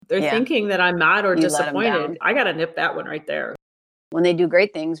they're thinking that I'm mad or You let 'em disappointed. down. I got to nip that one right there. When they do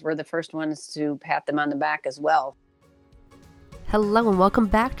great things, we're the first ones to pat them on the back as well. Hello and welcome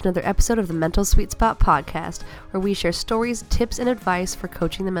back to another episode of the Mental Sweet Spot podcast, where we share stories, tips, and advice for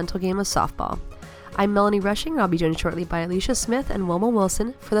coaching the mental game of softball. I'm Melanie Rushing, and I'll be joined shortly by Alicia Smith and Wilma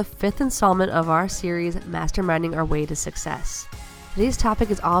Wilson for the 5th installment of our series, Masterminding Our Way to Success. Today's topic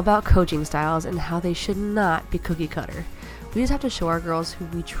is all about coaching styles and how they should not be cookie cutter. We just have to show our girls who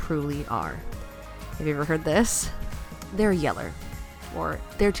we truly are. Have you ever heard this? They're a yeller, or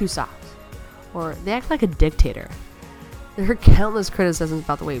they're too soft, or they act like a dictator. There are countless criticisms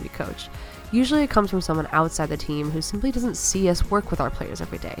about the way we coach. Usually it comes from someone outside the team who simply doesn't see us work with our players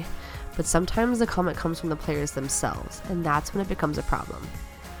every day. But sometimes the comment comes from the players themselves, and that's when it becomes a problem.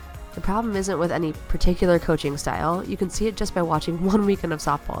 The problem isn't with any particular coaching style. You can see it just by watching one weekend of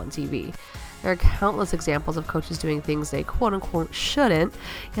softball on TV. There are countless examples of coaches doing things they quote-unquote shouldn't,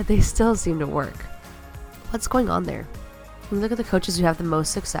 yet they still seem to work. What's going on there? When we look at the coaches who have the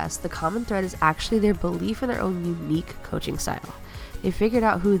most success, the common thread is actually their belief in their own unique coaching style. They figured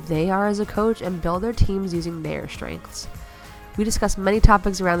out who they are as a coach and build their teams using their strengths. We discuss many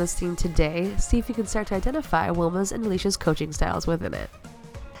topics around this theme today. See if you can start to identify Wilma's and Alicia's coaching styles within it.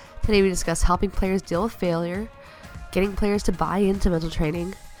 Today we discuss helping players deal with failure, getting players to buy into mental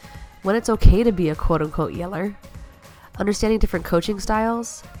training, when it's okay to be a quote-unquote yeller, understanding different coaching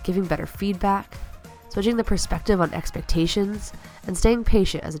styles, giving better feedback, switching the perspective on expectations, and staying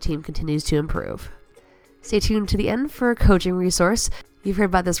patient as a team continues to improve. Stay tuned to the end for a coaching resource. You've heard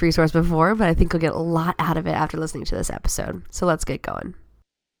about this resource before, but I think you'll get a lot out of it after listening to this episode. So let's get going.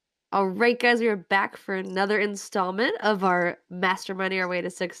 All right, guys, we are back for another installment of our Masterminding Our Way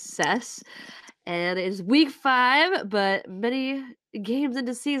to Success. And it's week 5, but many games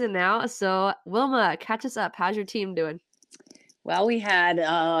into season now. So Wilma, catch us up. How's your team doing? Well, we had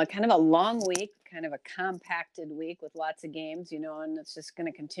kind of a long week, kind of a compacted week with lots of games, and it's just going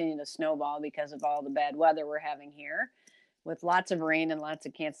to continue to snowball because of all the bad weather we're having here with lots of rain and lots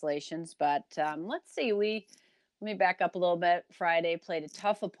of cancellations. But let's see, let me back up a little bit. Friday played a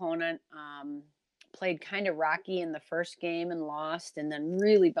tough opponent, played kind of rocky in the first game and lost, and then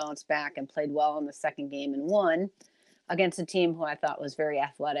really bounced back and played well in the second game and won against a team who I thought was very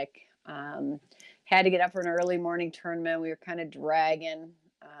athletic. Had to get up for an early morning tournament. We were kind of dragging.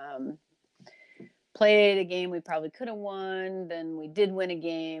 Played a game we probably could have won. Then we did win a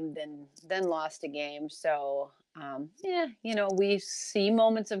game, then lost a game. So, we see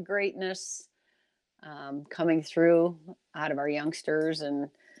moments of greatness coming through out of our youngsters and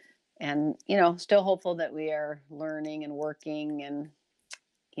still hopeful that we are learning and working. And,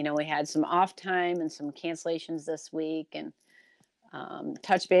 we had some off time and some cancellations this week, and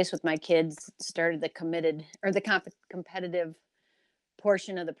touch base with my kids, started the competitive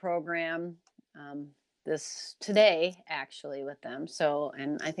portion of the program this today actually with them. So,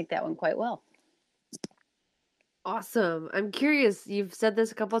 and I think that went quite well. Awesome. I'm curious, you've said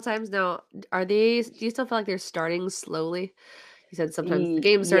this a couple of times now. Do you still feel like they're starting slowly? You said sometimes the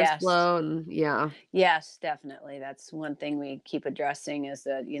game starts slow, and yeah. Yes, definitely. That's one thing we keep addressing is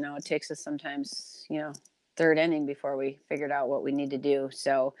that, it takes us sometimes, third inning before we figured out what we need to do.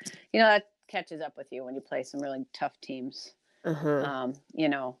 So, that catches up with you when you play some really tough teams.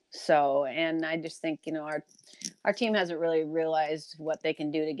 So, and I just think, our team hasn't really realized what they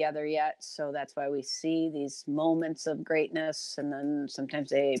can do together yet. So that's why we see these moments of greatness, and then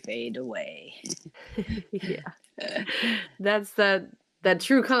sometimes they fade away. Yeah. That's that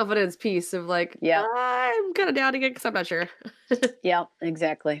true confidence piece of like, yeah, I'm kind of doubting it because I'm not sure. Yeah,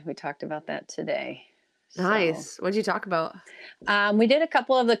 exactly. We talked about that today. Nice. What did you talk about? We did a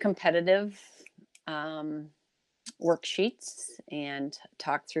couple of the competitive worksheets and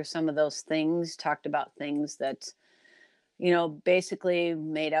talked through some of those things, talked about things that, basically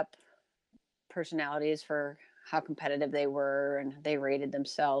made up personalities for how competitive they were, and they rated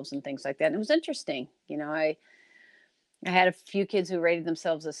themselves and things like that. And it was interesting. I had a few kids who rated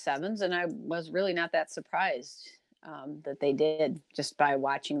themselves as 7s, and I was really not that surprised that they did, just by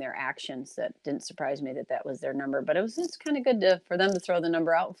watching their actions. That didn't surprise me that was their number, but it's kind of good for them to throw the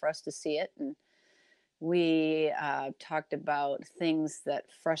number out and for us to see it. And we talked about things that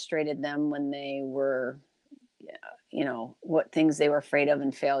frustrated them when they were, what things they were afraid of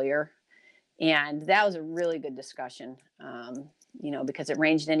in failure. And that was a really good discussion, because it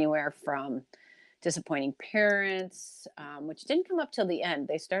ranged anywhere from disappointing parents, which didn't come up till the end.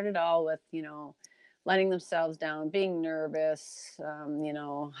 They started all with, letting themselves down, being nervous,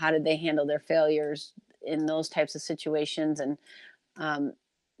 how did they handle their failures in those types of situations. And,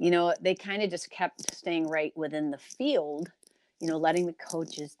 they kind of just kept staying right within the field letting the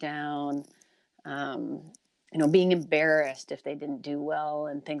coaches down, being embarrassed if they didn't do well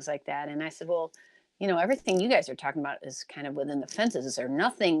and things like that. And I said, well, everything you guys are talking about is kind of within the fences. Is there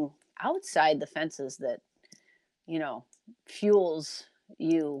nothing outside the fences that, fuels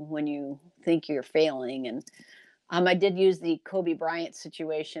you when you think you're failing? And I did use the Kobe Bryant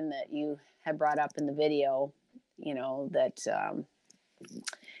situation that you had brought up in the video, that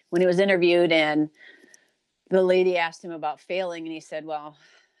when he was interviewed and the lady asked him about failing, and he said, well,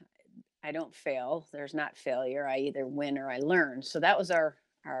 I don't fail. There's not failure. I either win or I learn. So that was our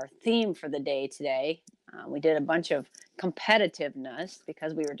theme for the day today. We did a bunch of competitiveness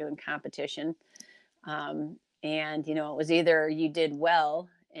because we were doing competition. And, it was either you did well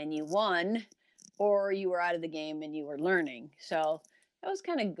and you won, or you were out of the game and you were learning. So that was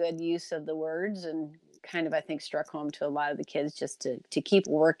kind of good use of the words, and kind of, I think, struck home to a lot of the kids just to keep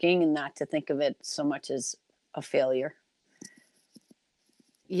working and not to think of it so much as a failure.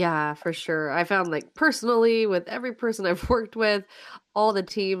 Yeah, for sure. I found, like, personally, with every person I've worked with, all the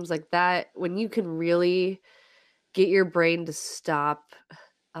teams like that, when you can really get your brain to stop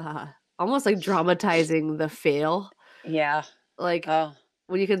almost like dramatizing the fail. Yeah. Like, Oh,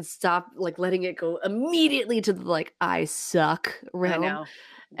 when you can stop, like, letting it go immediately to the, like, I suck I realm, know.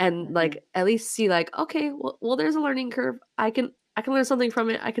 and like at least see, like, okay, well, there's a learning curve. I can learn something from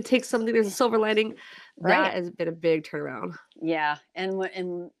it. I can take something. There's a silver lining. That Right. has been a big turnaround. Yeah. And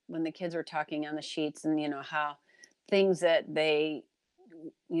when the kids were talking on the sheets, and, how things that they,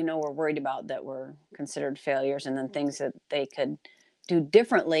 were worried about that were considered failures, and then things that they could do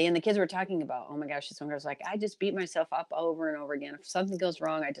differently. And the kids were talking about, oh my gosh, this one girl's like, I just beat myself up over and over again. If something goes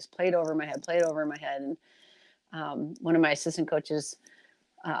wrong, I just played over my head. And one of my assistant coaches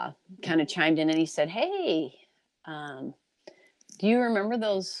kind of chimed in, and he said, hey, do you remember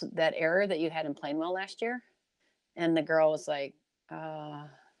that error that you had in Plainwell last year? And the girl was like, well,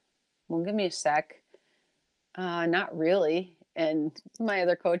 give me a sec. Not really. And my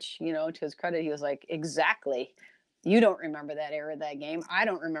other coach, to his credit, he was like, exactly. You don't remember that error of that game. I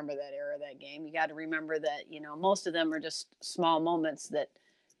don't remember that error of that game. You got to remember that, most of them are just small moments that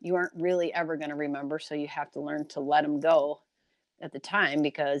you aren't really ever going to remember. So you have to learn to let them go at the time,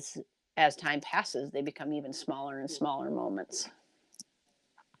 because as time passes, they become even smaller and smaller moments.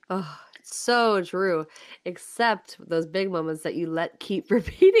 Oh, so true. Except those big moments that you keep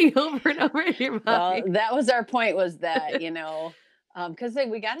repeating over and over in your Well, mind. that was our point, was that, because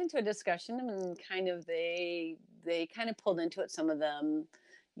we got into a discussion, and kind of they kind of pulled into it, some of them,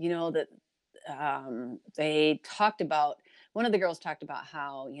 that they talked about, one of the girls talked about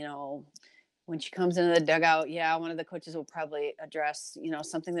how, when she comes into the dugout, yeah, one of the coaches will probably address,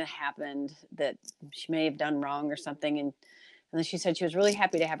 something that happened that she may have done wrong or something. And then she said she was really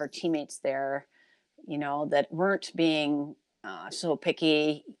happy to have her teammates there, that weren't being so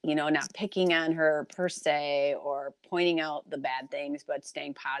picky, not picking on her per se or pointing out the bad things, but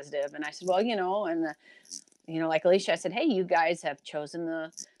staying positive. And I said, well, and like Alicia, I said, hey, you guys have chosen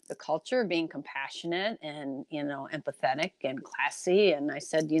the culture of being compassionate and, empathetic and classy. And I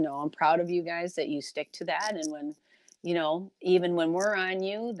said, I'm proud of you guys that you stick to that. And when, even when we're on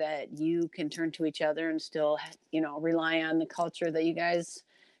you, that you can turn to each other and still, rely on the culture that you guys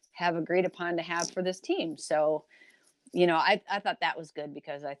have agreed upon to have for this team. So, I thought that was good,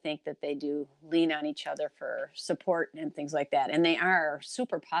 because I think that they do lean on each other for support and things like that. And they are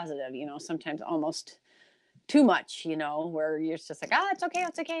super positive, sometimes almost too much, where you're just like, it's okay.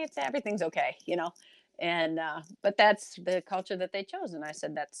 Everything's okay, and, but that's the culture that they chose. And I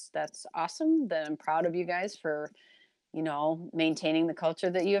said, that's awesome. That I'm proud of you guys for, maintaining the culture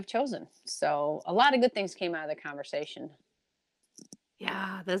that you have chosen. So a lot of good things came out of the conversation.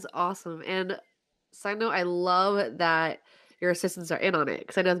 Yeah, that's awesome. And side note, I love that your assistants are in on it,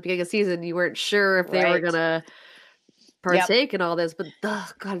 because I know at the beginning of the season you weren't sure if they were Right. gonna Yep. partake in all this, but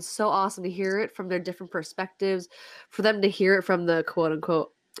God, it's so awesome to hear it from their different perspectives, for them to hear it from the quote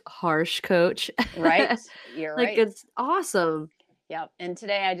unquote harsh coach. Right. You're Like, right. it's awesome. Yeah. And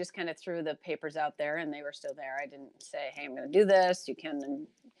today I just kind of threw the papers out there, and they were still there. I didn't say, hey, I'm going to do this, you can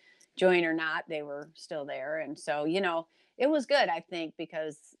join or not. They were still there. And so, it was good, I think,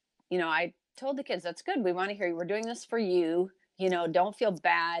 because, I told the kids, that's good. We want to hear you. We're doing this for you. Don't feel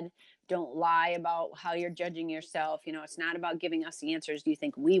bad. Don't lie about how you're judging yourself. It's not about giving us the answers you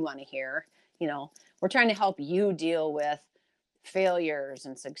think we want to hear. We're trying to help you deal with failures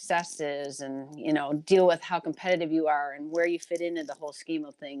and successes, and, deal with how competitive you are and where you fit into the whole scheme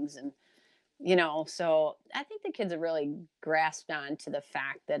of things. And, so I think the kids have really grasped on to the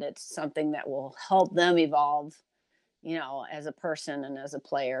fact that it's something that will help them evolve, as a person and as a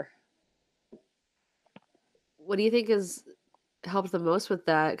player. What do you think is helps the most with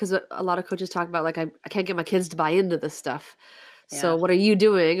that? Because a lot of coaches talk about like, I can't get my kids to buy into this stuff. So Yeah. what are you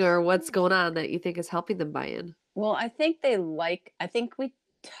doing or what's going on that you think is helping them buy in? Well, I think I think we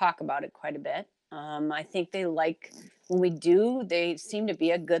talk about it quite a bit. I think they like when we do, they seem to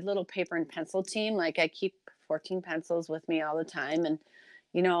be a good little paper and pencil team. Like I keep 14 pencils with me all the time. And,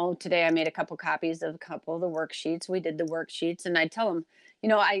 today I made a couple copies of a couple of the worksheets. We did the worksheets and I tell them,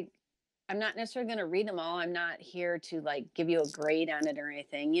 I'm not necessarily going to read them all. I'm not here to like give you a grade on it or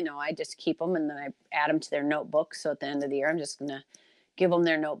anything. I just keep them and then I add them to their notebooks. So at the end of the year, I'm just going to give them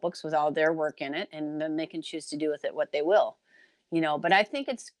their notebooks with all their work in it, and then they can choose to do with it what they will. But I think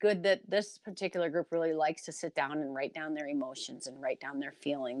it's good that this particular group really likes to sit down and write down their emotions and write down their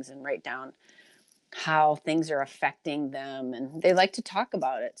feelings and write down how things are affecting them. And they like to talk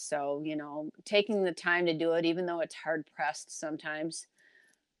about it. So, taking the time to do it, even though it's hard pressed sometimes,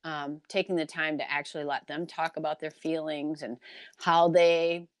 taking the time to actually let them talk about their feelings and how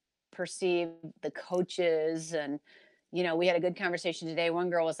they perceive the coaches. And we had a good conversation today. One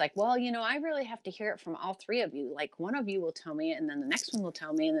girl was like, well, I really have to hear it from all three of you. Like one of you will tell me and then the next one will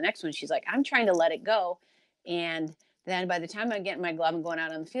tell me and the next one. She's like, I'm trying to let it go. And then by the time I get in my glove and going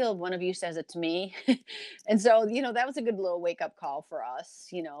out on the field, one of you says it to me. And so, that was a good little wake up call for us,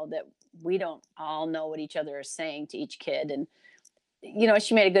 that we don't all know what each other is saying to each kid. And,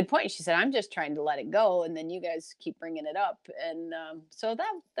 she made a good point. She said, I'm just trying to let it go. And then you guys keep bringing it up. And so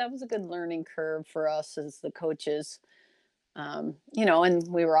that was a good learning curve for us as the coaches. And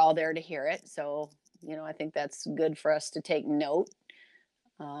we were all there to hear it. So, I think that's good for us to take note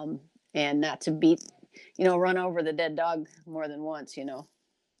and not to run over the dead dog more than once.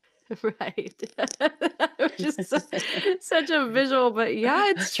 Right. Just such a visual, but yeah,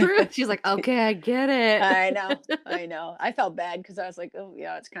 it's true. She's like, okay, I get it. I know. I felt bad because I was like, oh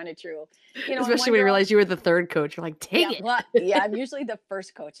yeah, it's kind of true. Especially when you realize you were the third coach. You're like, dang it. Well, yeah, I'm usually the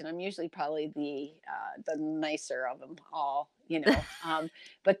first coach and I'm usually probably the nicer of them all,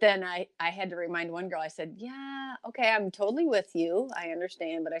 but then I had to remind one girl, I said, yeah, okay, I'm totally with you. I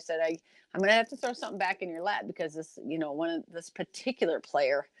understand. But I said, I'm going to have to throw something back in your lap because this particular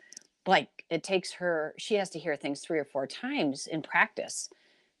player, like it takes her, she has to hear things 3 or 4 times in practice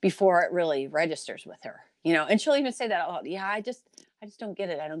before it really registers with her, and she'll even say that out loud. Yeah, I just don't get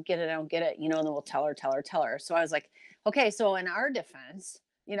it. I don't get it. And then we'll tell her. So I was like, okay, so in our defense,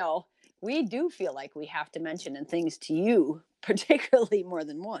 we do feel like we have to mention things to you, particularly more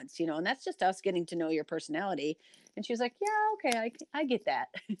than once, and that's just us getting to know your personality. And she was like, yeah, okay, I get that.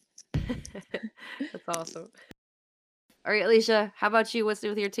 That's awesome. All right, Alicia, how about you? What's new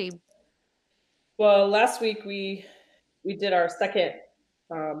with your team? Well, last week we did our second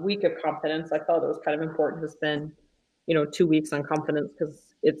week of confidence. I thought it was kind of important to spend, 2 weeks on confidence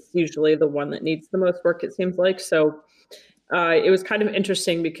because it's usually the one that needs the most work, it seems like. So it was kind of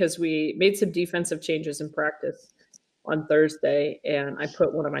interesting because we made some defensive changes in practice on Thursday, and I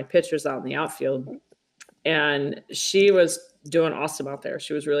put one of my pitchers out in the outfield, and she was doing awesome out there.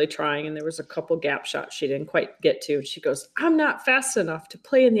 She was really trying, and there was a couple gap shots she didn't quite get to. And she goes, I'm not fast enough to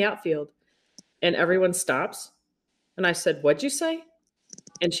play in the outfield. And everyone stops. And I said, what'd you say?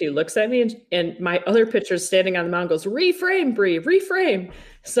 And she looks at me, and my other pitcher's standing on the mound goes, reframe, Bree, reframe.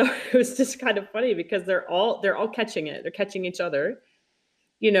 So it was just kind of funny because they're all catching it. They're catching each other,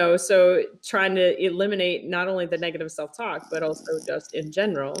 so trying to eliminate not only the negative self-talk, but also just in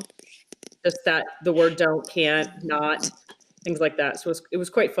general, just that the word don't, can't, not, things like that. So it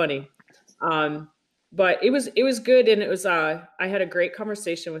was quite funny. But it was good. And it was, I had a great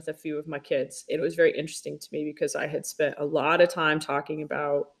conversation with a few of my kids. It was very interesting to me because I had spent a lot of time talking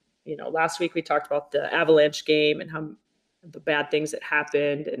about, last week we talked about the Avalanche game and how the bad things that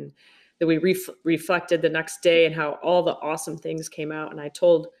happened. And then we reflected the next day and how all the awesome things came out. And I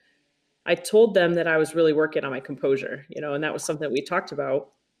told them that I was really working on my composure, and that was something that we talked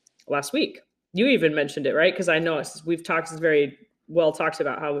about last week. You even mentioned it, right? Because I know we've talked very well talked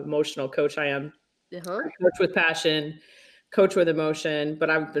about how emotional coach I am. Coach with passion, coach with emotion, but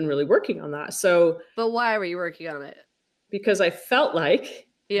I've been really working on that. So, but why were you working on it? Because I felt like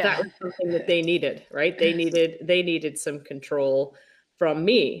that was something that they needed, right? They needed some control from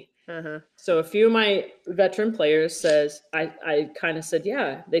me. So a few of my veteran players says, I kind of said,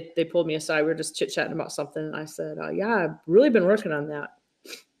 yeah, they pulled me aside. We were just chit chatting about something. And I said, yeah, I've really been working on that.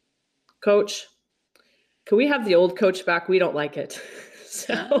 Coach, can we have the old coach back? We don't like it.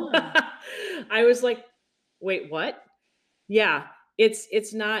 So I was like, wait, what? Yeah,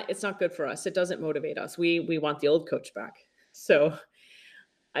 it's not good for us. It doesn't motivate us. We want the old coach back. So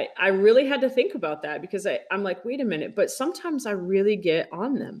I really had to think about that because I'm like, wait a minute, but sometimes I really get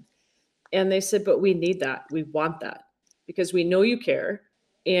on them. And they said, but we need that. We want that. because we know you care.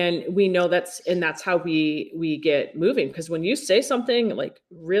 And we know that's how we get moving. Because when you say something, like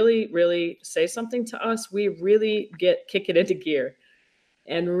really, really say something to us, we really kick it into gear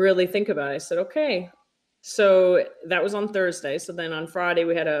and really think about it. I said, okay. So that was on Thursday. So then on Friday,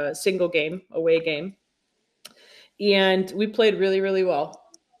 we had a single game, away game. And we played really, really well.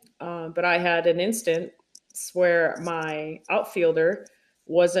 But I had an instance where my outfielder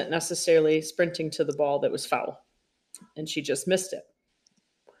wasn't necessarily sprinting to the ball that was foul, and she just missed it.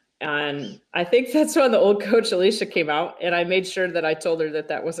 And I think that's when the old coach Alicia came out, and I made sure that I told her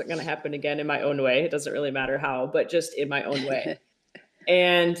that wasn't going to happen again in my own way. It doesn't really matter how, but just in my own way.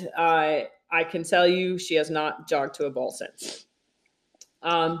 And I can tell you, she has not jogged to a ball since.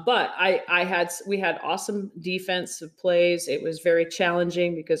 But we had awesome defensive plays. It was very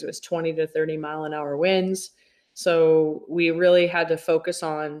challenging because it was 20 to 30 mile an hour winds. So we really had to focus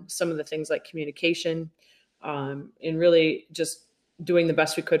on some of the things like communication, and really just doing the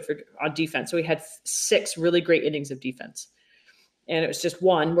best we could on defense. So we had 6 really great innings of defense. And it was just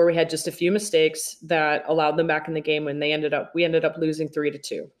one where we had just a few mistakes that allowed them back in the game when we ended up losing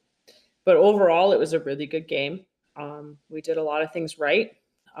 3-2. But overall, it was a really good game. We did a lot of things right,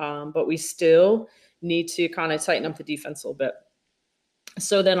 but we still need to kind of tighten up the defense a little bit.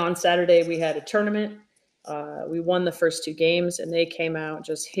 So then on Saturday, we had a tournament. We won the first 2 games, and they came out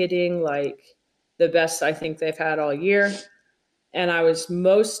just hitting like the best I think they've had all year. And I was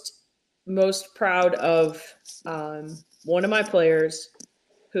most proud of one of my players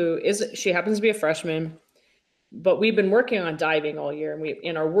she happens to be a freshman, but we've been working on diving all year,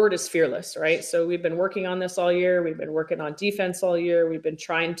 and our word is fearless, right? So we've been working on this all year. We've been working on defense all year. We've been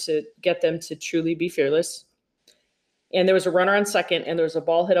trying to get them to truly be fearless. And there was a runner on second, and there was a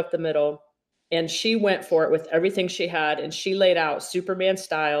ball hit up the middle, and she went for it with everything she had, and she laid out Superman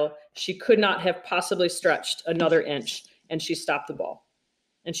style. She could not have possibly stretched another inch, and she stopped the ball.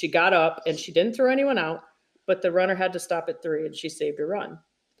 And she got up, and she didn't throw anyone out, but the runner had to stop at 3, and she saved a run.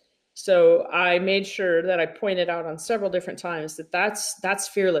 So I made sure that I pointed out on several different times that's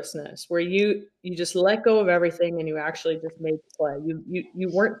fearlessness, where you just let go of everything and you actually just made the play. You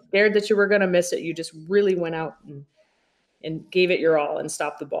weren't scared that you were going to miss it. You just really went out and gave it your all and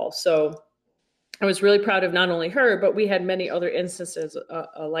stopped the ball. So I was really proud of not only her, but we had many other instances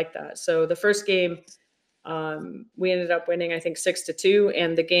like that. So the first game, we ended up winning, I think 6-2,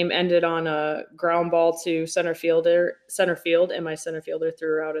 and the game ended on a ground ball to center field, and my center fielder threw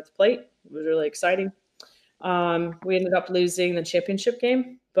her out at the plate. It was really exciting. We ended up losing the championship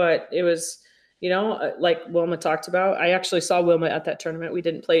game, but it was, like Wilma talked about. I actually saw Wilma at that tournament. We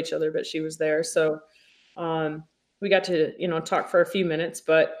didn't play each other, but she was there. So we got to, talk for a few minutes,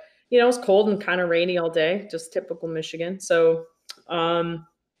 but, it was cold and kind of rainy all day, just typical Michigan. So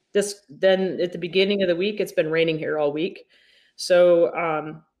then at the beginning of the week, it's been raining here all week. So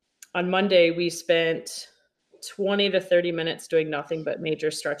on Monday, we spent 20 to 30 minutes doing nothing but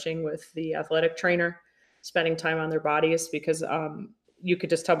major stretching with the athletic trainer, spending time on their bodies, because you could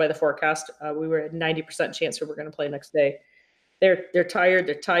just tell by the forecast, we were at 90% chance that we're going to play next day. They're tired,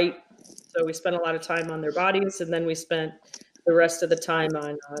 they're tight. So we spent a lot of time on their bodies, and then we spent the rest of the time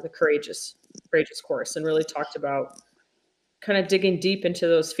on the courageous course, and really talked about kind of digging deep into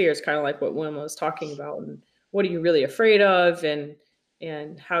those fears, kind of like what Wilma was talking about, and what are you really afraid of,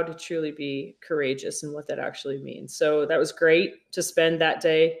 and how to truly be courageous and what that actually means. So that was great to spend that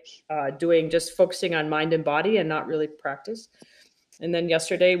day just focusing on mind and body and not really practice. And then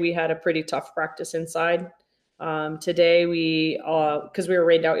yesterday we had a pretty tough practice inside. Today because we were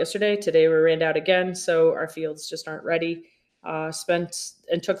rained out yesterday, today we're rained out again. So our fields just aren't ready.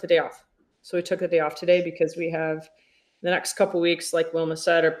 Took the day off. So we took the day off today because we have the next couple of weeks, like Wilma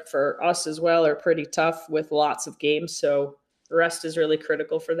said, for us as well, are pretty tough with lots of games. So rest is really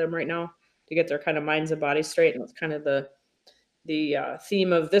critical for them right now to get their kind of minds and bodies straight. And that's kind of the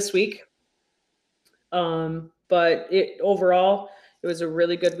theme of this week. But overall, it was a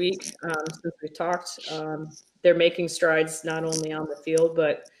really good week since we talked. They're making strides not only on the field,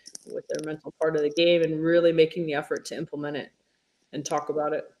 but with their mental part of the game, and really making the effort to implement it and talk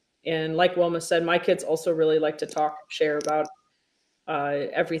about it. And like Wilma said, my kids also really like to share about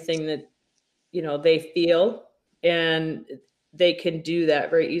everything that, they feel, and they can do that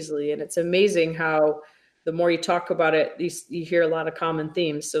very easily. And it's amazing how the more you talk about it, you hear a lot of common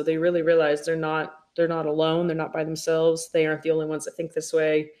themes. So they really realize they're not alone. They're not by themselves. They aren't the only ones that think this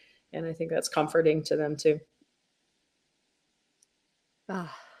way. And I think that's comforting to them too. Oh,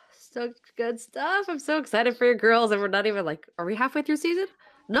 so good stuff. I'm so excited for your girls. And we're not even are we halfway through season?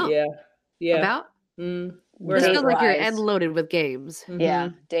 No. Yeah. About? We're This Date feels like you're wise. end loaded with games. Yeah,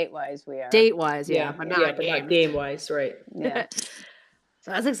 Mhm. date wise, we are. Date wise, yeah, Yeah, but yeah, not but not games. game wise, right? Yeah.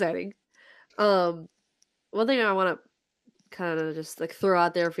 So that's exciting. One thing I want to kind of just like throw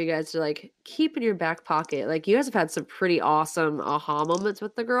out there for you guys to like keep in your back pocket. Like you guys have had some pretty awesome aha moments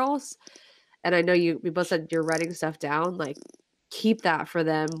with the girls. And I know we both said you're writing stuff down. Like keep that for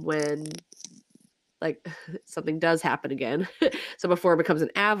them when like something does happen again. So before it becomes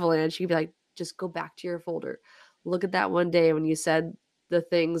an avalanche, you can be like, just go back to your folder. Look at that one day when you said the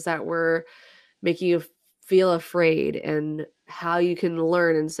things that were making you feel afraid and how you can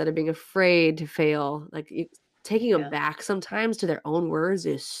learn instead of being afraid to fail. Like taking them back sometimes to their own words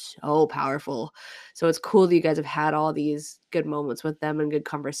is so powerful. So it's cool that you guys have had all these good moments with them and good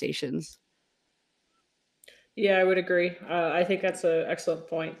conversations. Yeah, I would agree. I think that's an excellent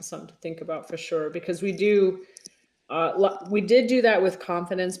point, something to think about for sure, because we did do that with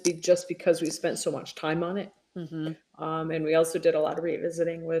confidence just because we spent so much time on it. Mm-hmm. And we also did a lot of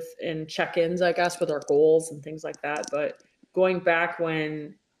revisiting and check-ins, I guess, with our goals and things like that. But going back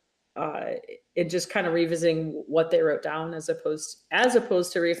when it just kind of revisiting what they wrote down as opposed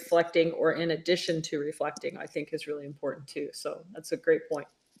to reflecting or in addition to reflecting, I think is really important too. So that's a great point.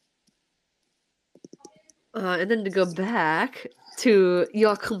 And then to go back to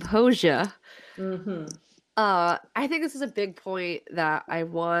your composure, Mm-hmm. I think this is a big point that I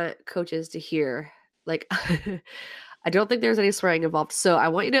want coaches to hear. Like, I don't think there's any swearing involved, so I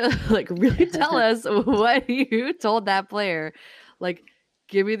want you to like really tell us what you told that player. Like,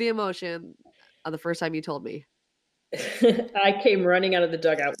 give me the emotion of the first time you told me. I came running out of the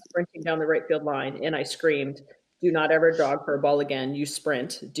dugout, sprinting down the right field line, and I screamed, "Do not ever jog for a ball again. You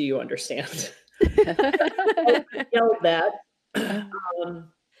sprint. Do you understand?" Yelled that.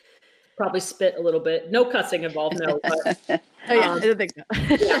 Probably spit a little bit. No cussing involved, no. But, I didn't think so.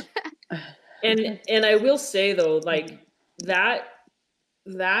 Yeah. And I will say though, like that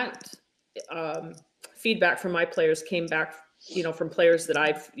feedback from my players came back, from players that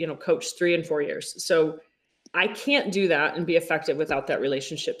I've, coached 3 and 4 years. So I can't do that and be effective without that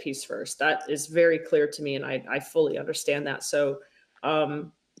relationship piece first. That is very clear to me, and I fully understand that. So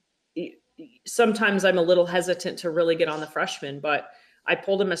sometimes I'm a little hesitant to really get on the freshmen, but I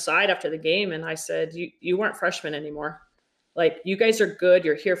pulled him aside after the game and I said, you weren't freshmen anymore. Like, you guys are good.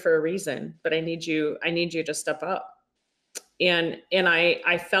 You're here for a reason, but I need you to step up. And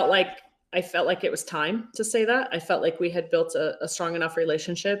I felt like it was time to say that. I felt like we had built a strong enough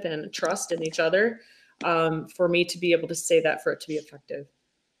relationship and trust in each other for me to be able to say that, for it to be effective.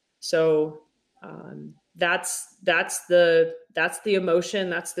 So that's the emotion.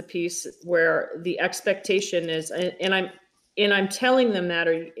 That's the piece where the expectation is, and I'm telling them that,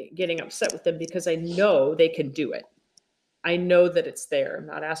 or getting upset with them, because I know they can do it. I know that it's there. I'm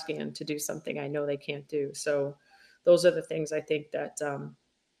not asking them to do something I know they can't do. So those are the things I think that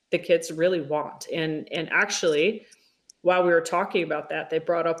the kids really want. And actually, while we were talking about that, they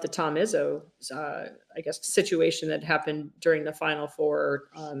brought up the Tom Izzo, I guess, situation that happened during the Final Four,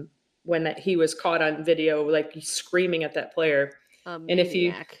 when he was caught on video, like screaming at that player. And if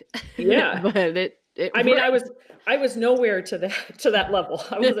you, yeah, but it I mean, I was nowhere to that level.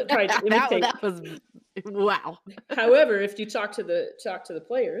 I wasn't trying to imitate. that was wow. However, if you talk to the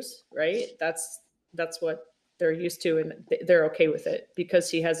players, right, that's what they're used to, and they're okay with it because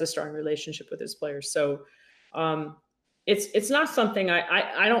he has a strong relationship with his players. So it's not something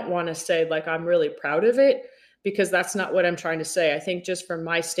I don't want to say like I'm really proud of it, because that's not what I'm trying to say. I think just from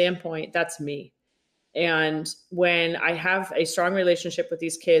my standpoint, that's me. And when I have a strong relationship with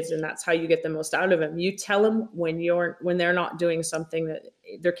these kids, and that's how you get the most out of them, you tell them when they're not doing something that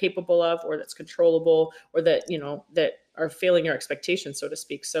they're capable of, or that's controllable, or that, that are failing your expectations, so to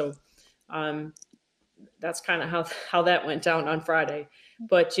speak. So that's kind of how that went down on Friday.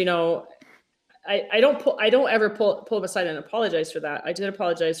 But, I don't ever pull them aside and apologize for that. I did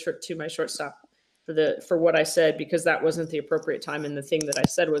apologize to my shortstop for what I said, because that wasn't the appropriate time. And the thing that I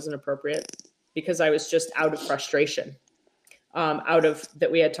said wasn't appropriate, because I was just out of frustration, out of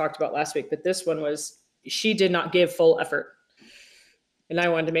that we had talked about last week. But this one was, she did not give full effort. And I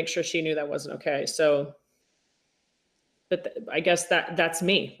wanted to make sure she knew that wasn't okay. So, but I guess that's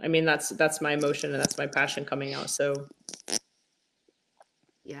me. I mean, that's my emotion, and that's my passion coming out. So.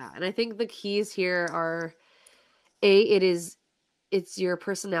 Yeah. And I think the keys here are, it's your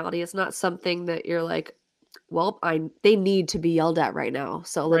personality. It's not something that you're like, well, they need to be yelled at right now,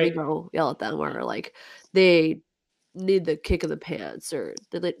 so let me go yell at them. Or like they need the kick of the pants, or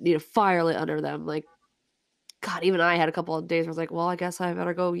they need a fire lit under them. Like, God, even I had a couple of days where I was like, well, I guess I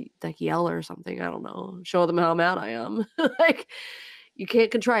better go like yell or something. I don't know, show them how mad I am. Like, you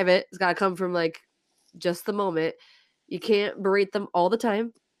can't contrive it. It's got to come from like just the moment. You can't berate them all the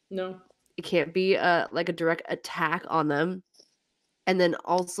time. No. It can't be like a direct attack on them. And then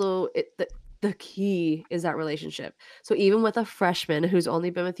also the key is that relationship. So even with a freshman who's only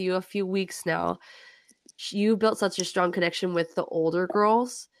been with you a few weeks now, you built such a strong connection with the older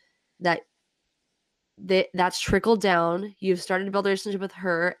girls that that's trickled down. You've started to build a relationship with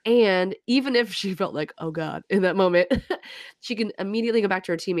her, and even if she felt like, oh god, in that moment, she can immediately go back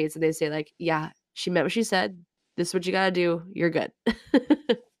to her teammates and they say like, yeah, she meant what she said. This is what you got to do. You're good.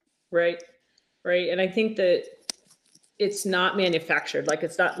 Right. Right. And I think that it's not manufactured. Like,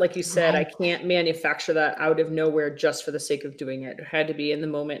 it's not, like you said, I can't manufacture that out of nowhere just for the sake of doing it. It had to be in the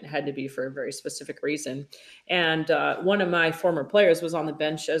moment, it had to be for a very specific reason. And one of my former players was on the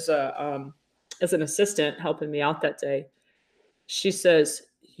bench as an assistant helping me out that day. She says,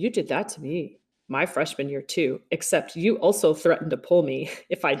 "You did that to me my freshman year too, except you also threatened to pull me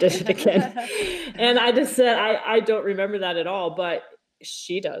if I did it again." And I just said, I don't remember that at all, but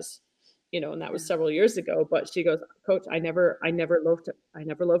she does, and that was several years ago. But she goes, "Coach, I never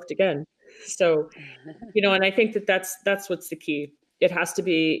loafed again." So, and I think that that's what's the key. It has to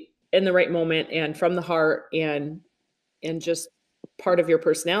be in the right moment and from the heart, and just part of your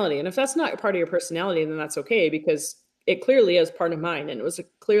personality. And if that's not part of your personality, then that's okay, because it clearly is part of mine. And it was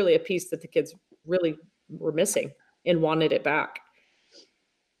clearly a piece that the kids really were missing and wanted it back.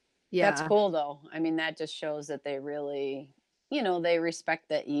 Yeah. That's cool though. I mean, that just shows that they really, they respect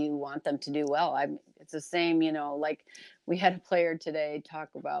that you want them to do well. It's the same, like we had a player today talk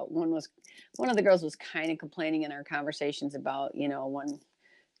about, one of the girls was kind of complaining in our conversations about, one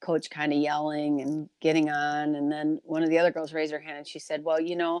coach kind of yelling and getting on. And then one of the other girls raised her hand and she said, well,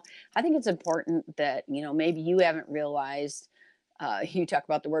 I think it's important that, maybe you haven't realized, you talk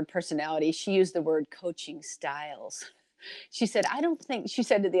about the word personality. She used the word coaching styles. She said, she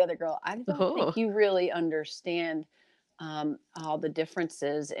said to the other girl, I don't think you really understand all the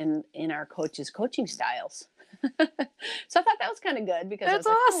differences in our coaches' coaching styles. So I thought that was kind of good, because that's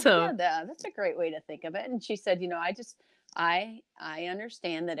I was awesome. Oh, yeah, that's a great way to think of it. And she said, I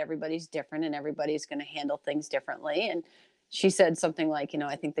understand that everybody's different and everybody's going to handle things differently. And she said something like,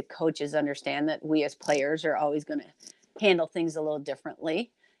 I think the coaches understand that we as players are always going to handle things a little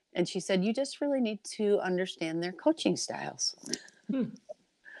differently. And she said, you just really need to understand their coaching styles.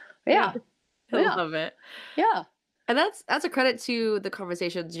 Yeah. I love it. Yeah. And that's a credit to the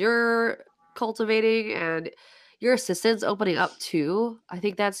conversations you're cultivating and your assistants opening up too. I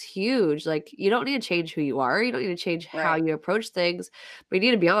think that's huge. Like, you don't need to change who you are. You don't need to change how you approach things, but you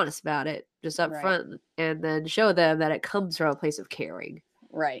need to be honest about it just up front, and then show them that it comes from a place of caring.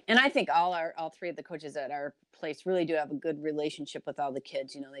 Right. And I think all three of the coaches at our place really do have a good relationship with all the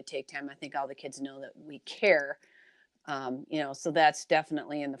kids. They take time. I think all the kids know that we care. So that's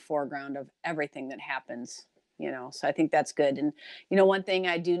definitely in the foreground of everything that happens, so I think that's good. And, one thing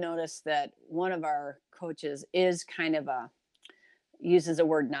I do notice that one of our coaches is kind of uses a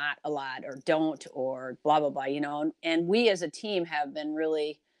word not a lot, or don't, or blah, blah, blah, and we as a team have been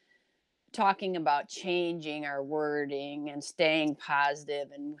really talking about changing our wording and staying positive.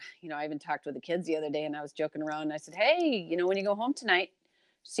 And, I even talked with the kids the other day, and I was joking around and I said, hey, when you go home tonight,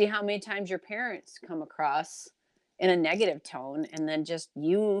 see how many times your parents come across in a negative tone, and then just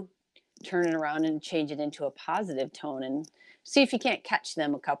you turn it around and change it into a positive tone, and see if you can't catch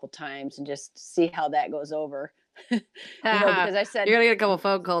them a couple times and just see how that goes over. Because I said, you're gonna get a couple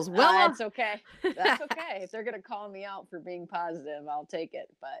phone calls. Well, it's okay. That's okay. If they're gonna call me out for being positive, I'll take it.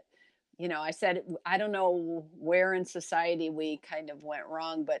 But I said, I don't know where in society we kind of went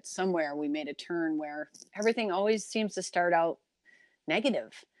wrong, but somewhere we made a turn where everything always seems to start out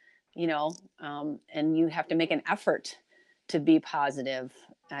negative, and you have to make an effort to be positive.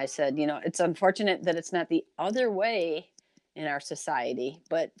 I said, it's unfortunate that it's not the other way in our society,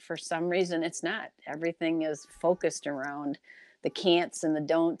 but for some reason it's not. Everything is focused around the can'ts and the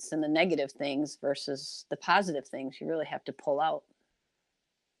don'ts and the negative things versus the positive things you really have to pull out.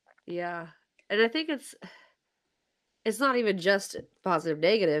 Yeah. And I think it's not even just positive,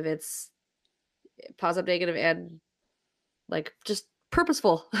 negative. It's positive, negative, and like just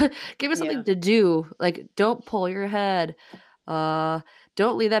purposeful. Give us something to do. Like, don't pull your head.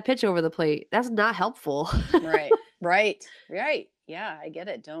 Don't leave that pitch over the plate. That's not helpful. Right. Yeah, I get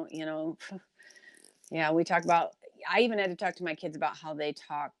it. Don't, yeah, we talk about, I even had to talk to my kids about how they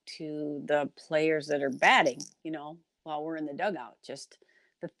talk to the players that are batting, while we're in the dugout, just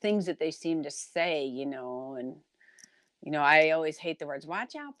the things that they seem to say, and, I always hate the words,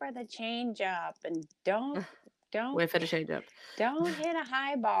 watch out for the change up, and don't Wait for the change up. Don't hit a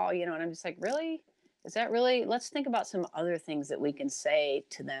high ball, and I'm just like, really? is that really, let's think about some other things that we can say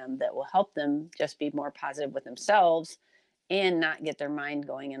to them that will help them just be more positive with themselves and not get their mind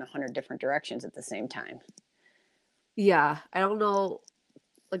going in 100 different directions at the same time. Yeah, I don't know.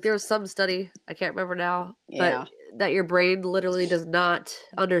 Like there was some study, I can't remember now, Yeah. but that your brain literally does not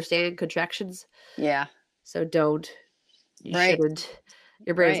understand contractions. Yeah. So don't. You Right. shouldn't.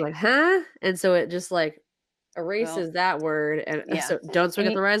 Your brain's Right. like, huh? And so it just like Well, erases that word. And yeah. so don't swing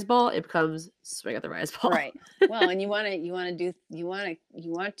And at the rise ball. It becomes swing at the rise ball. right. Well, and you want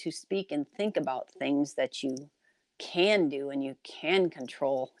to speak and think about things that you can do and you can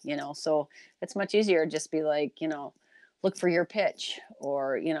control, so it's much easier to just be like, look for your pitch,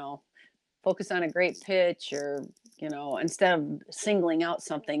 or, focus on a great pitch, or, instead of singling out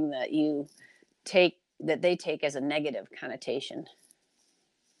something that they take as a negative connotation.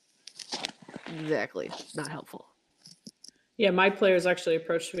 Exactly. Not helpful. Yeah, my players actually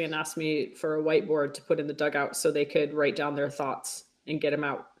approached me and asked me for a whiteboard to put in the dugout so they could write down their thoughts and get them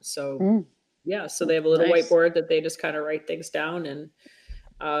out. So yeah, so they have a little Nice. whiteboard that they just kind of write things down,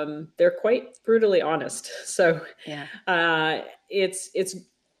 and they're quite brutally honest. So Yeah.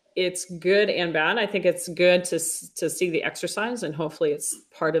 It's good and bad. I think it's good to see the exercise, and hopefully it's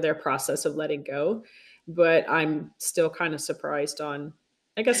part of their process of letting go. But I'm still kind of surprised on,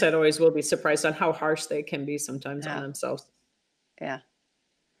 I guess I'd always will be surprised on how harsh they can be sometimes on themselves. Yeah.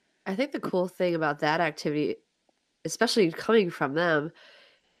 I think the cool thing about that activity, especially coming from them,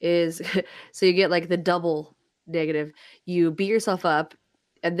 is so you get like the double negative. You beat yourself up,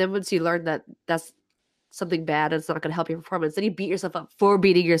 and then once you learn that that's something bad and it's not going to help your performance, then you beat yourself up for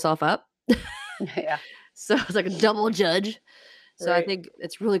beating yourself up. Yeah. So it's like a double judge. So Right. I think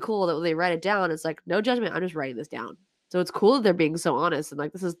it's really cool that when they write it down, it's like, no judgment. I'm just writing this down. So it's cool that they're being so honest and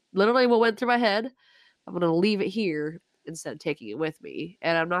like, this is literally what went through my head. I'm going to leave it here instead of taking it with me.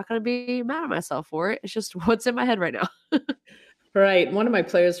 And I'm not going to be mad at myself for it. It's just what's in my head right now. Right. One of my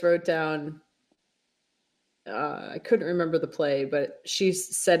players wrote down, I couldn't remember the play, but she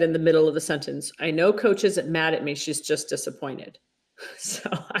said in the middle of the sentence, "I know coach isn't mad at me. She's just disappointed." So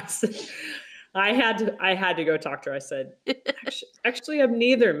I said, I had to go talk to her. I said, actually, I'm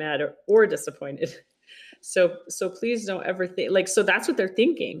neither mad or disappointed. So please don't ever think like, so that's what they're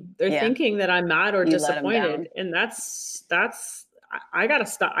thinking. They're thinking that I'm mad or You let 'em down. disappointed. And I gotta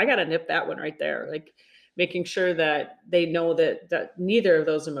stop. I gotta nip that one right there. Like making sure that they know that neither of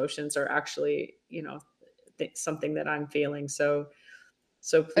those emotions are actually, something that I'm feeling. So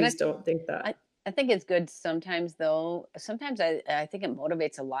please don't think that. I think it's good sometimes, though. Sometimes I think it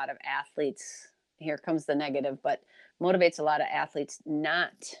motivates a lot of athletes. Here comes the negative, but motivates a lot of athletes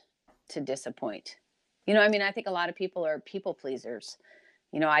not to disappoint. I think a lot of people are people pleasers.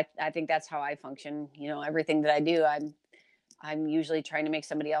 I think that's how I function. Everything that I do, I'm usually trying to make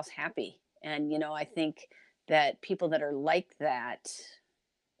somebody else happy. And, I think that people that are like that,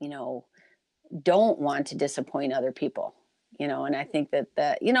 don't want to disappoint other people. And I think that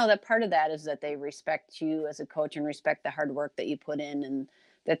part of that is that they respect you as a coach and respect the hard work that you put in, and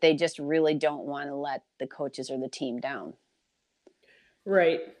that they just really don't want to let the coaches or the team down.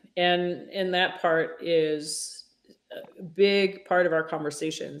 Right. And that part is a big part of our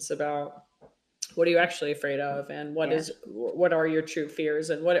conversations about what are you actually afraid of, and what are your true fears,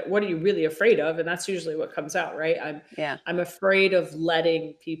 and what are you really afraid of? And that's usually what comes out, right? I'm afraid of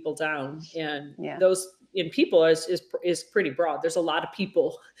letting people down. And those in people is pretty broad. There's a lot of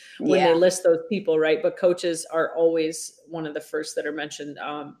people when they list those people, right? But coaches are always one of the first that are mentioned,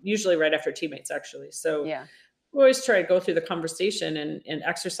 usually right after teammates, actually. So we always try to go through the conversation and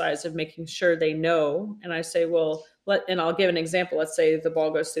exercise of making sure they know. And I say, well, and I'll give an example. Let's say the ball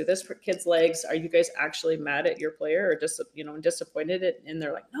goes through this kid's legs. Are you guys actually mad at your player or just, disappointed? And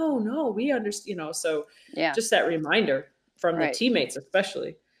they're like, no, we understand, so just that reminder from the teammates,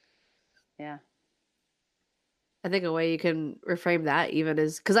 especially. Yeah. I think a way you can reframe that even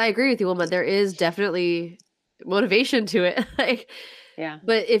is, because I agree with you, Wilma, there is definitely motivation to it.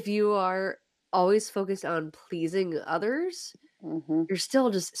 But if you are always focused on pleasing others, you're still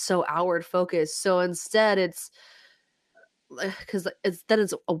just so outward focused. So instead it's because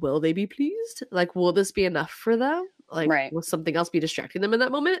it's will they be pleased? Like, will this be enough for them? Like, will something else be distracting them in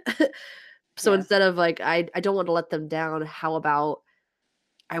that moment? So instead of like, I don't want to let them down, how about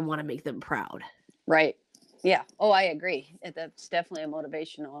I want to make them proud? Right. Yeah. Oh, I agree. That's definitely a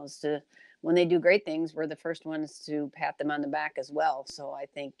motivational, is to, when they do great things, we're the first ones to pat them on the back as well. So I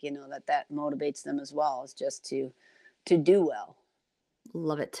think, that motivates them as well, is just to do well.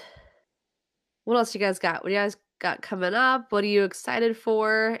 Love it. What else you guys got? What do you guys got coming up? What are you excited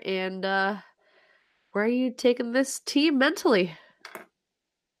for? And where are you taking this team mentally?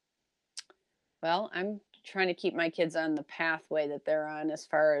 Well, I'm trying to keep my kids on the pathway that they're on as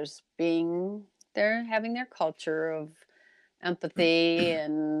far as they're having their culture of empathy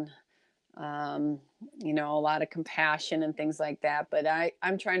and, um, a lot of compassion and things like that. But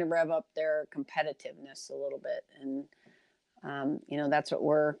I'm trying to rev up their competitiveness a little bit. And, that's what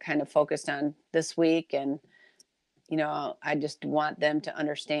we're kind of focused on this week. And, I just want them to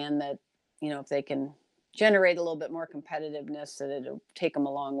understand that, if they can generate a little bit more competitiveness, that it'll take them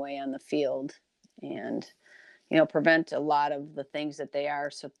a long way on the field and, prevent a lot of the things that they are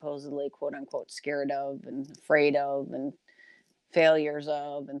supposedly quote unquote scared of and afraid of and failures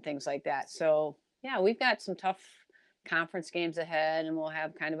of and things like that. So yeah, we've got some tough conference games ahead and we'll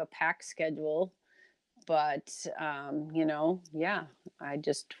have kind of a packed schedule. But, yeah, I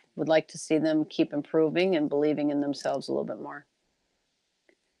just would like to see them keep improving and believing in themselves a little bit more.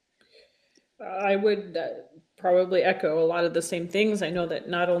 I would probably echo a lot of the same things. I know that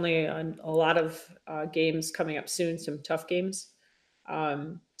not only on a lot of games coming up soon, some tough games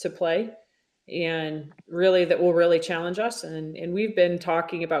to play, and really that will really challenge us. And we've been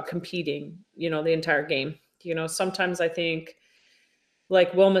talking about competing, the entire game. Sometimes I think,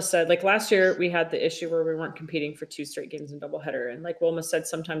 like Wilma said, like last year we had the issue where we weren't competing for 2 straight games in doubleheader. And like Wilma said,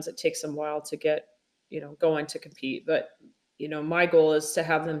 sometimes it takes them a while to get, going to compete. But, my goal is to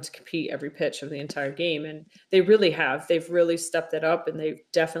have them to compete every pitch of the entire game. And they really have. They've really stepped it up and they've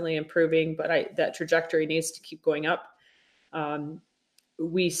definitely improving. But that trajectory needs to keep going up.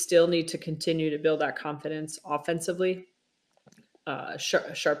 We still need to continue to build that confidence offensively,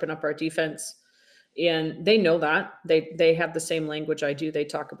 sharpen up our defense. And they know that they have the same language I do. They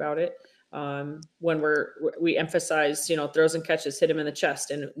talk about it when we emphasize, throws and catches, hit him in the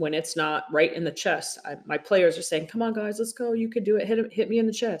chest. And when it's not right in the chest, my players are saying, come on guys, let's go. You could do it. Hit me in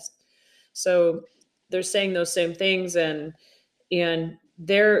the chest. So they're saying those same things and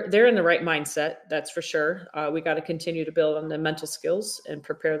they're in the right mindset. That's for sure. We got to continue to build on the mental skills and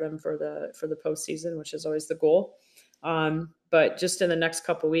prepare them for the postseason, which is always the goal. But just in the next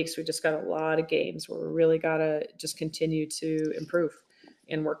couple of weeks, we just got a lot of games where we really got to just continue to improve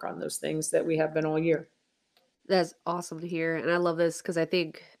and work on those things that we have been all year. That's awesome to hear. And I love this because I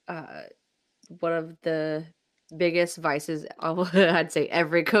think one of the biggest vices I'd say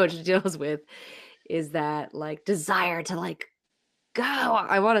every coach deals with is that like desire to like, go,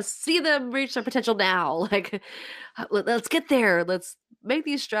 I want to see them reach their potential now. Like, let's get there. Let's make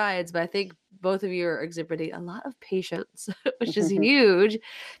these strides. But I think both of you are exhibiting a lot of patience, which is huge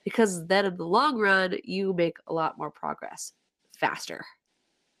because then in the long run, you make a lot more progress faster.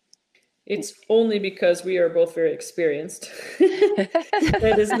 It's only because we are both very experienced.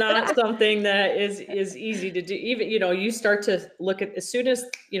 It is not something that is easy to do. Even, you start to look at as soon as,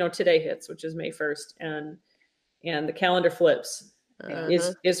 today hits, which is May 1st, and the calendar flips.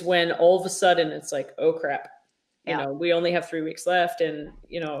 Is when all of a sudden it's like, oh crap, we only have 3 weeks left and,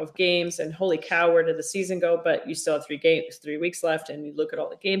 of games and holy cow, where did the season go? But you still have 3 weeks left and you look at all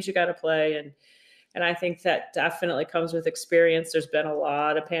the games you got to play. And I think that definitely comes with experience. There's been a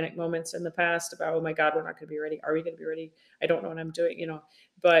lot of panic moments in the past about, oh my God, we're not going to be ready. Are we going to be ready? I don't know what I'm doing,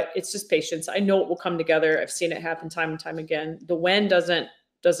 but it's just patience. I know it will come together. I've seen it happen time and time again. The when doesn't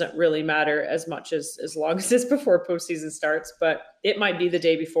really matter as much as long as it's before postseason starts, but it might be the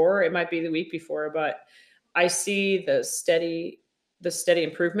day before, it might be the week before, but I see the steady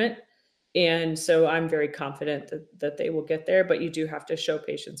improvement. And so I'm very confident that they will get there, but you do have to show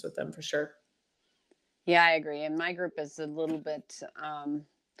patience with them for sure. Yeah, I agree. And my group is a little bit, and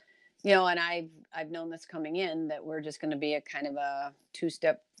I've known this coming in that we're just going to be a kind of a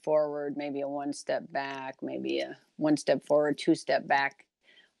 2-step forward, maybe a 1-step back, maybe a 1-step forward, 2-step back,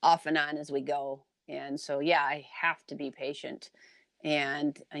 off and on as we go. And so, yeah, I have to be patient.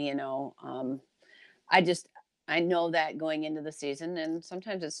 And, I know that going into the season, and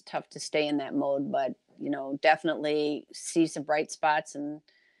sometimes it's tough to stay in that mode, but, definitely see some bright spots and,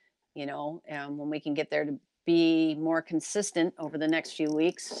 when we can get there to be more consistent over the next few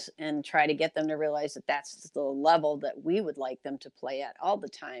weeks and try to get them to realize that that's the level that we would like them to play at all the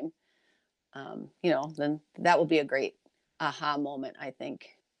time, then that will be a great aha moment, I think.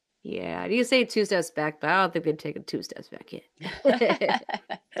 Yeah, you say 2 steps back, but I don't think they've taken 2 steps back yet.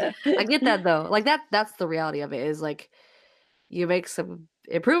 I get that though. Like that's the reality of it is like you make some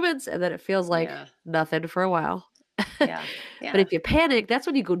improvements and then it feels like nothing for a while. Yeah. But if you panic, that's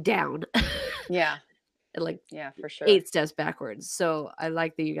when you go down. Yeah. And for sure. 8 steps backwards. So I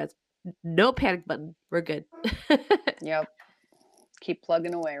like that you guys, no panic button. We're good. Yep. Keep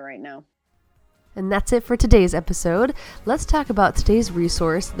plugging away right now. And that's it for today's episode. Let's talk about today's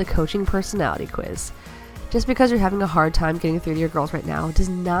resource, the Coaching Personality Quiz. Just because you're having a hard time getting through to your girls right now does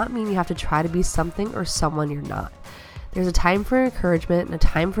not mean you have to try to be something or someone you're not. There's a time for encouragement and a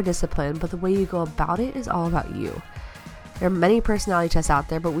time for discipline, but the way you go about it is all about you. There are many personality tests out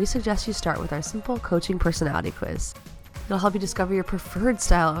there, but we suggest you start with our simple coaching personality quiz. It'll help you discover your preferred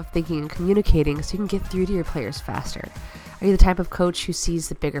style of thinking and communicating so you can get through to your players faster. Are you the type of coach who sees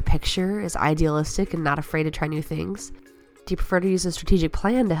the bigger picture, is idealistic, and not afraid to try new things? Do you prefer to use a strategic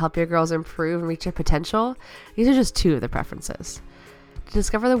plan to help your girls improve and reach their potential? These are just two of the preferences. To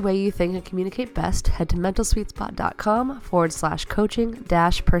discover the way you think and communicate best, head to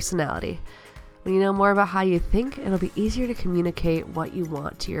mentalsweetspot.com/coaching-personality. When you know more about how you think, it'll be easier to communicate what you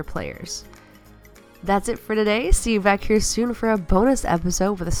want to your players. That's it for today. See you back here soon for a bonus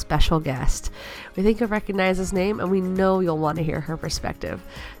episode with a special guest. We think you'll recognize this name, and we know you'll want to hear her perspective.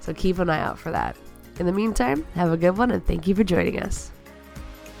 So keep an eye out for that. In the meantime, have a good one, and thank you for joining us.